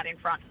chase out in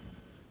front.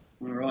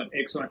 All right,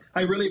 excellent.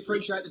 Hey, really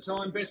appreciate the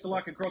time. Best of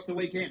luck across the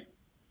weekend.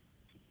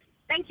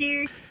 Thank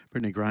you.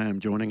 Brittany Graham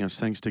joining us,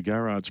 thanks to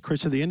Garrard's.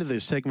 Chris, at the end of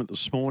this segment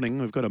this morning,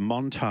 we've got a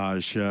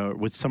montage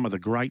with some of the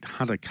great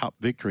Hunter Cup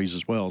victories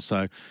as well,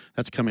 so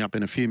that's coming up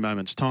in a few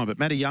moments' time. But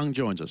Matty Young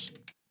joins us.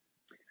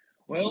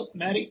 Well,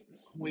 Matty,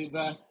 we've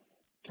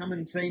come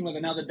and seen with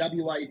another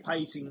WA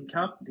Pacing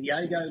Cup.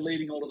 Diego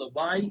leading all of the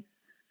way.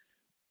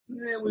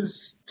 There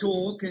was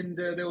talk and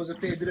there was a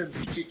fair bit of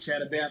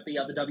chit-chat about the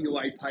other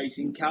WA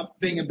Pacing Cup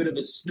being a bit of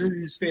a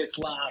snooze fest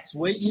last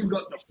week. You've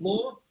got the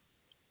floor.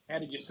 How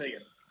did you see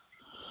it?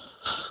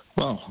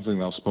 Well, I think they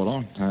were spot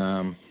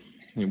on.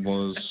 It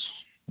was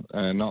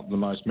not the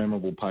most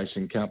memorable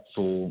Pacing Cup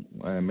for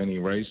many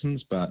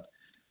reasons, but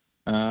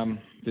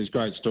there's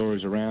great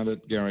stories around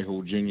it. Gary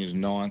Hall Jr.'s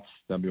 9th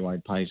WA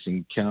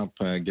Pacing Cup,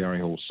 Gary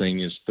Hall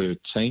Sr.'s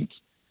 13th.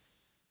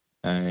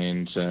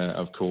 And,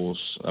 of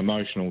course,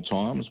 emotional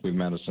times with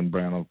Madison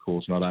Brown, of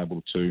course, not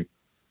able to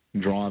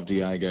drive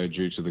Diego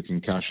due to the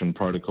concussion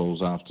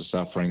protocols after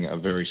suffering a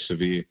very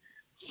severe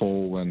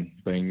fall and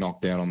being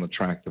knocked out on the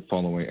track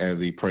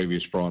the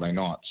previous Friday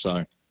night.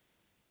 So,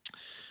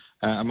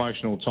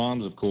 emotional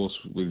times, of course,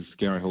 with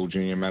Gary Hall Jr.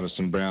 and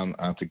Madison Brown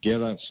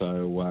together.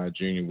 So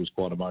Jr. was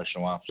quite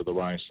emotional after the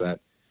race that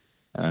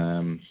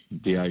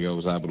Diego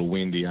was able to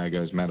win.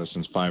 Diego's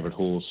Madison's favourite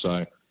horse.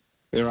 So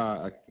there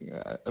are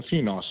a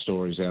few nice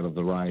stories out of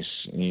the race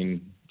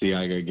in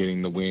Diego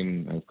getting the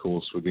win, of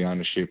course, with the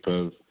ownership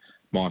of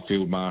My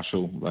Field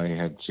Marshal. They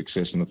had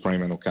success in the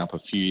Fremantle Cup a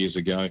few years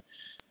ago.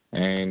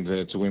 And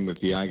to win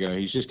with Diego,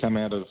 he's just come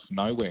out of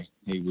nowhere.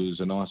 He was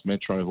a nice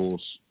metro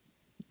horse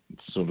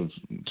sort of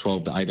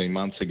 12 to 18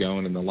 months ago,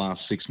 and in the last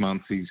 6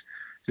 months he's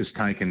just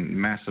taken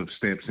massive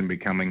steps in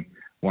becoming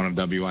one of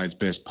WA's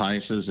best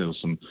pacers. There were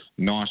some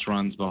nice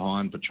runs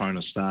behind.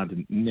 Petronas Star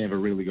never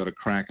really got a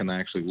crack, and they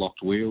actually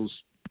locked wheels.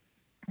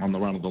 on the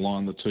run of the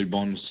line, the two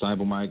Bond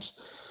stablemates.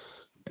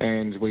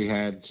 And we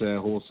had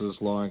horses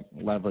like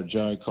Lavra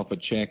Joe, Copper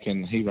Check,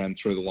 and he ran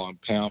through the line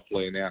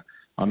powerfully. Now,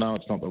 I know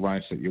it's not the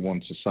race that you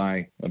want to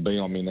say, be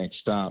on me next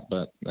start,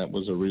 but that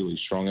was a really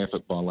strong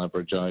effort by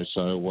Lavra Joe.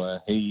 So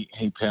he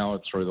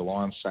powered through the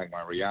line.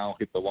 Sagmo Real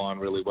hit the line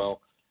really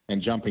well.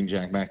 And Jumping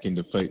Jack back in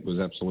defeat was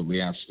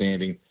absolutely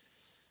outstanding.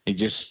 He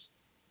just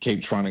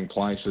keeps running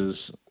places.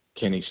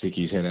 Can he stick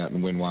his head out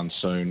and win one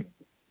soon?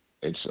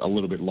 It's a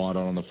little bit light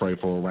on the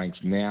free-for-all ranks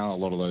now. A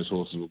lot of those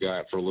horses will go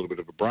out for a little bit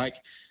of a break.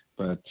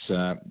 But,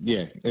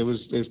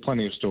 there's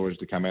plenty of stories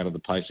to come out of the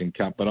Pacing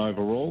Cup. But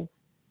overall,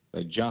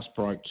 they just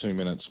broke 2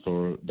 minutes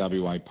for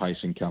WA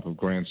Pacing Cup of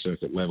Grand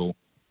Circuit level.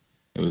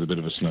 It was a bit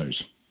of a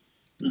snooze.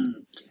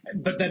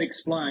 But that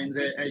explains,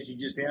 as you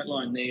just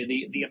outlined there,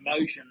 the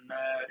emotion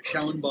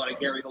shown by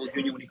Gary Hall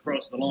Jr. when he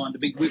crossed the line, the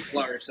big whip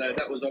flourish. So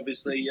that was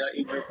obviously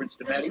in reference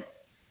to Matty.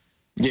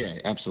 Yeah,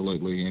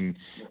 absolutely. And,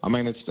 I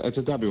mean, it's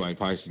a WA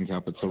Pacing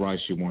Cup. It's a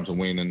race you want to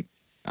win.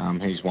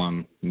 And he's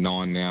won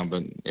 9 now,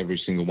 but every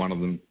single one of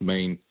them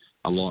mean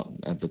a lot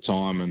at the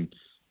time. And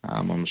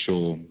I'm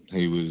sure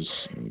he was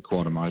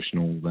quite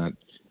emotional that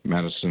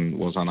Madison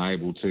was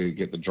unable to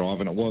get the drive.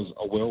 And it was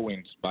a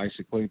whirlwind,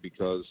 basically,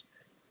 because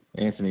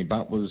Anthony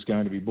Butt was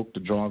going to be booked to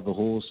drive the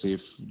horse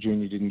if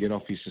Junior didn't get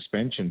off his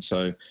suspension.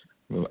 So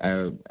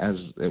as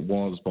it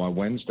was by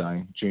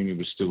Wednesday, Junior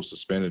was still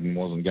suspended and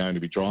wasn't going to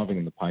be driving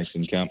in the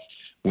Pacing Cup,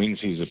 wins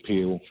his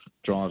appeal,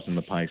 drives in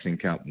the Pacing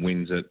Cup,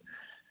 wins it.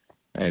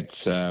 It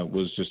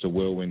was just a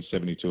whirlwind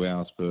 72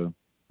 hours for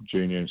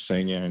Junior,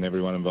 Senior and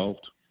everyone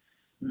involved.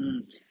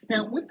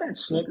 Now, with that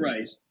slot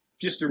race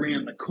just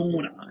around the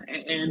corner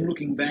and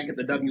looking back at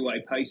the WA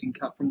Pacing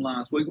Cup from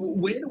last week,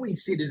 where do we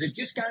sit? Is it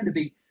just going to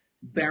be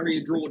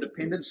barrier draw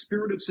dependent?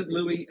 Spirit of St.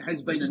 Louis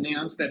has been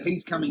announced that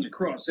he's coming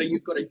across. So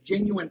you've got a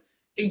genuine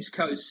East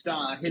Coast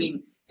star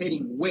heading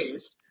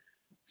west.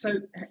 So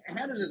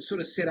how does it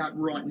sort of set up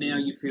right now,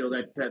 you feel,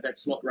 that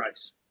slot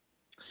race?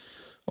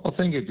 I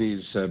think it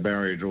is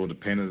barrier draw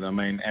dependent. I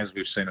mean, as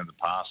we've seen in the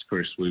past,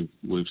 Chris,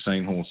 we've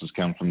seen horses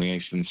come from the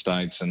eastern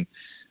states, and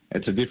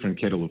it's a different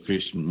kettle of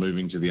fish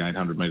moving to the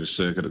 800-metre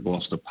circuit at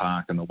Gloucester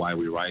Park, and the way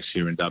we race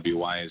here in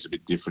WA is a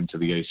bit different to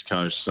the East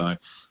Coast. So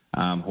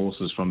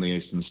horses from the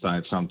eastern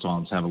states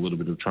sometimes have a little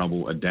bit of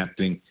trouble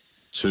adapting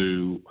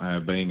to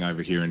being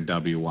over here in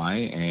WA,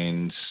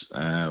 and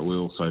we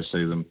also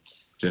see them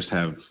just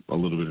have a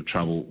little bit of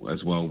trouble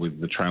as well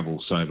with the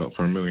travel. So, but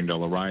for $1 million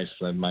race,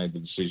 they've made the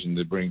decision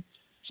to bring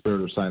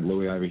Spirit of St.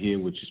 Louis over here,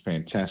 which is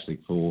fantastic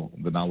for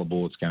the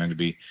Nullarbor. It's going to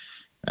be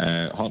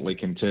hotly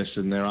contested,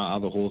 and there are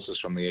other horses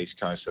from the East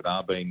Coast that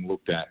are being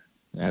looked at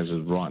as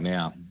of right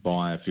now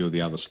by a few of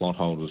the other slot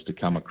holders to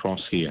come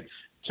across here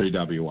to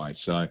WA.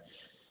 So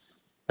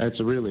it's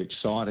really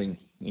exciting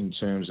in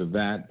terms of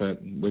that, but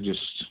we're just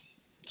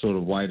sort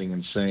of waiting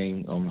and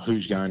seeing on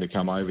who's going to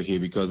come over here,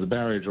 because the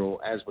barrier draw,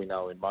 as we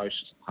know in most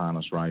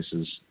harness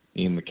races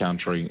in the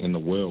country, in the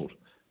world,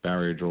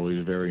 barrier draw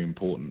is very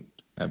important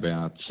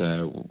about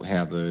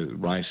how the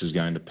race is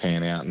going to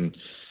pan out. And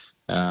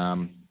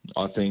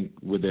I think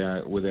with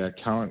our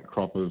current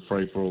crop of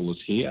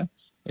free-for-allers here,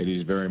 it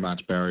is very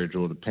much barrier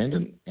draw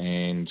dependent.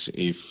 And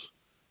if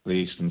the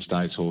eastern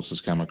states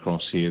horses come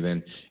across here,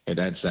 then it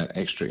adds that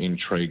extra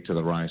intrigue to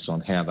the race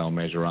on how they'll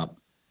measure up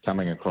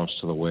coming across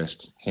to the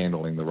west,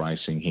 handling the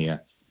racing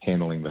here,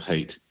 handling the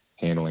heat,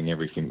 handling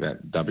everything that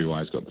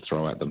WA's got to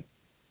throw at them.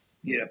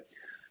 Yeah.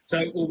 So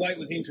we'll wait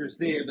with interest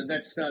there, but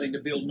that's starting to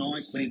build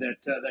nicely,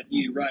 that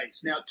new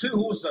race. Now, two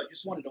horses I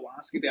just wanted to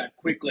ask about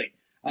quickly.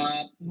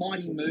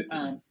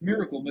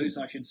 Miracle Moose,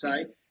 I should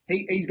say.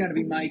 He's going to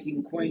be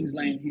making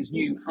Queensland his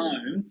new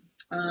home.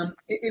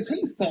 If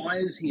he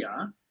fires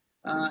here,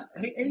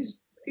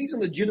 he's a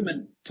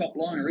legitimate top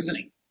liner, isn't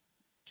he?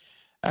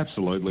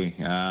 Absolutely.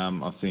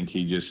 I think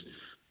he's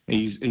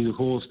a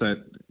horse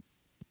that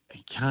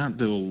he can't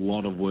do a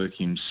lot of work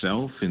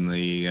himself in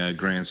the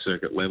Grand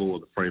Circuit level or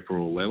the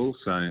free-for-all level.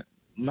 So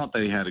not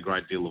that he had a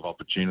great deal of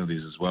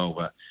opportunities as well,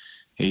 but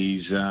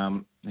he's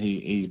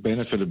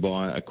benefited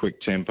by a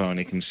quick tempo, and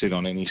he can sit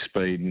on any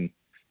speed and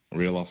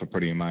reel off a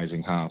pretty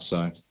amazing half.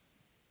 So,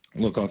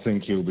 look, I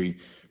think he'll be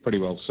pretty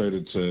well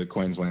suited to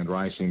Queensland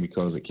racing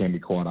because it can be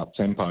quite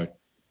up-tempo,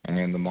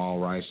 and the mile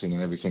racing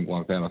and everything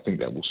like that, I think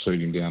that will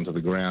suit him down to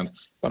the ground.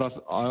 But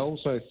I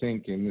also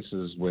think, and this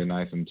is where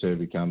Nathan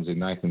Turvey comes in,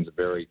 Nathan's a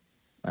very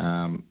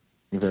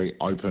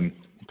open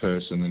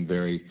person and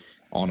very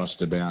honest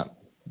about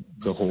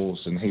the horse,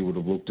 and he would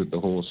have looked at the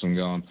horse and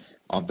gone,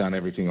 I've done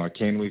everything I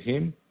can with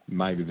him.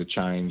 Maybe the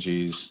change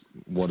is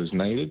what is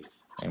needed,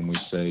 and we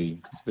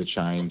see the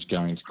change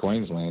going to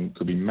Queensland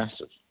could be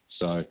massive.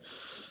 So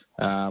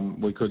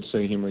we could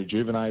see him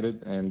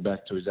rejuvenated and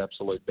back to his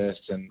absolute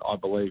best, and I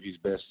believe his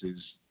best is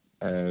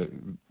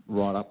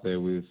right up there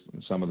with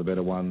some of the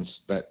better ones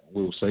that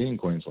we'll see in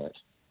Queensland.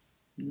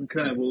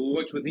 Okay, we'll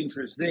watch with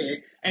interest there.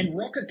 And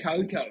Rocker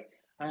Coco,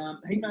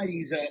 he made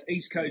his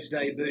East Coast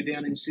debut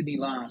down in Sydney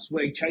last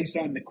week, chased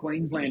home the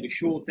Queensland, a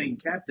sure thing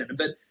captain.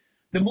 But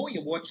the more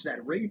you watch that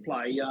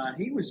replay,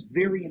 he was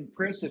very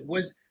impressive.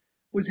 Was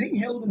Was he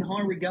held in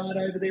high regard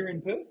over there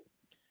in Perth?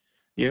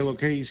 Yeah,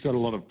 look, he's got a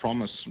lot of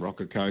promise,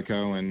 Rocker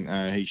Coco,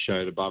 and he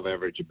showed above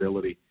average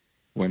ability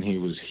when he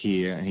was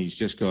here. He's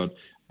just got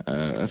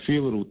a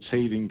few little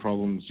teething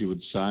problems, you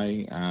would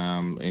say,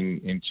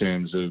 in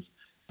terms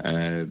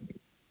of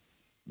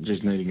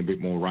just needing a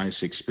bit more race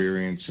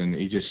experience, and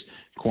he's just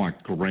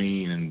quite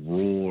green and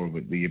raw,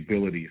 but the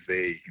ability's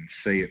there, you can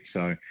see it.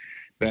 So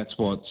that's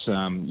what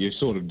you're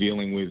sort of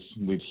dealing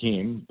with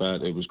him,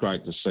 but it was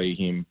great to see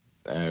him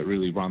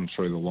really run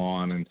through the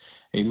line, and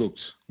he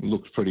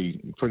looked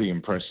pretty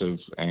impressive.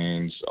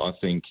 And I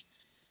think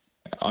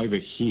over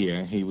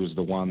here he was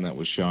the one that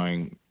was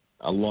showing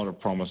a lot of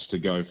promise to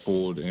go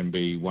forward and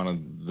be one of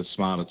the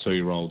smarter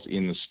 2-year-olds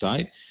in the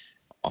state.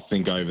 I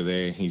think over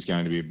there he's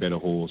going to be a better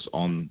horse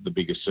on the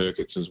bigger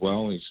circuits as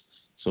well. He's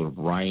sort of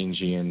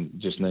rangy and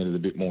just needed a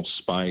bit more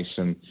space.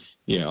 And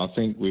yeah, I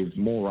think with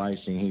more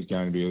racing, he's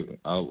going to be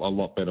a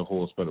lot better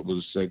horse. But it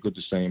was good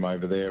to see him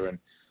over there,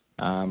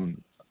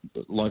 and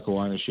local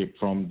ownership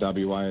from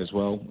WA as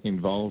well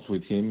involved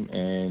with him,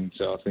 and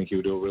I think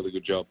he'll do a really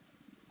good job.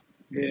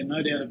 Yeah,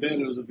 no doubt about it.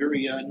 It was a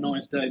very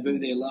nice debut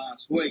there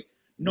last week.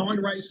 9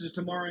 races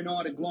tomorrow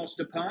night at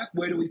Gloucester Park.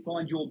 Where do we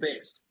find your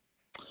best?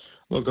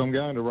 Look, I'm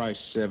going to race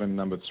 7,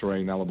 number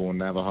 3, Nullarbor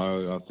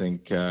Navajo. I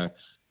think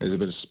there's a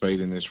bit of speed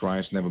in this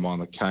race, never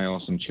mind the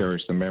chaos, and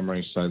Cherish the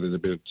Memory. So there's a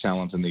bit of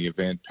talent in the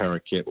event.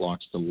 Parakeet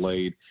likes to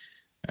lead,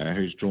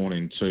 who's drawn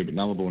in 2. But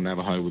Nullarbor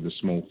Navajo with a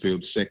small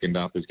field, second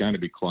up, is going to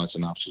be close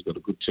enough. She's got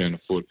a good turn of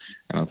foot,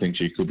 and I think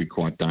she could be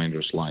quite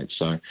dangerous late.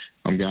 So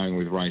I'm going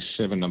with race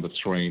 7, number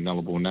 3,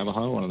 Nullarbor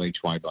Navajo on an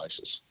each-way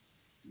basis.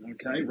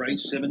 Okay,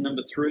 race 7,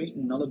 number 3,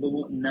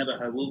 Nullarbor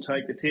Navajo. We'll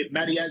take the tip.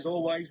 Matty, as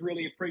always,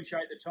 really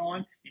appreciate the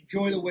time.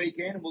 Enjoy the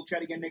weekend, and we'll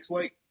chat again next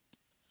week.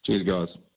 Cheers, guys.